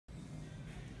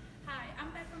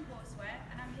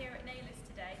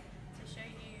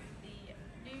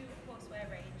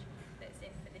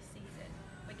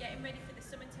getting ready for the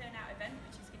summer turnout event,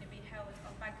 which is going to be held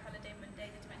on Bank Holiday Monday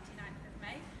the 29th of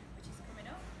May, which is coming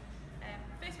up.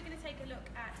 First we're going to take a look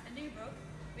at a new rug,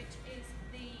 which is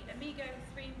the Amigo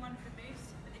 3-in-1 Vamoose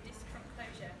with a disc front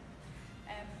closure.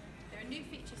 There are new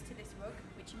features to this rug,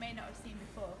 which you may not have seen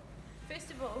before. First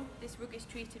of all, this rug is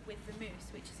treated with Vamoose,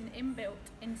 which is an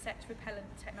inbuilt insect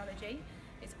repellent technology.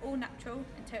 It's all natural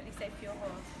and totally safe for your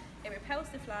horse. It repels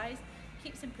the flies,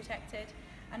 keeps them protected,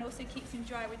 and also keeps them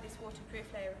dry with this waterproof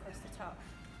layer across the top.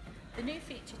 The new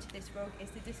feature to this rug is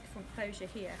the disc front closure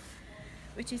here,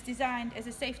 which is designed as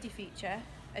a safety feature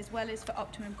as well as for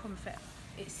optimum comfort.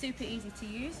 It's super easy to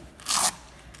use,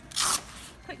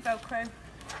 quick Velcro,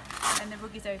 and the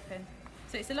rug is open.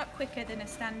 So it's a lot quicker than a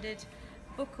standard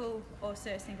buckle or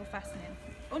single fastening.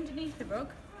 Underneath the rug,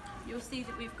 you'll see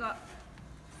that we've got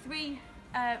 3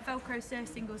 Velcro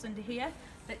singles under here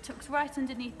that tucks right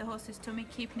underneath the horse's tummy,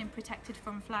 keeping him protected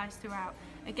from flies throughout.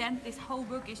 Again, this whole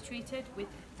rug is treated with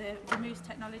the Vamoose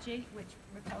technology, which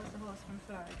repels the horse from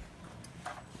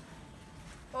flies.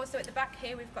 Also at the back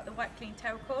here, we've got the white clean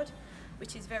tail cord,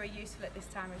 which is very useful at this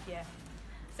time of year.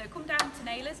 So come down to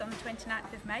Naylor's on the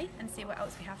 29th of May and see what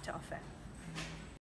else we have to offer.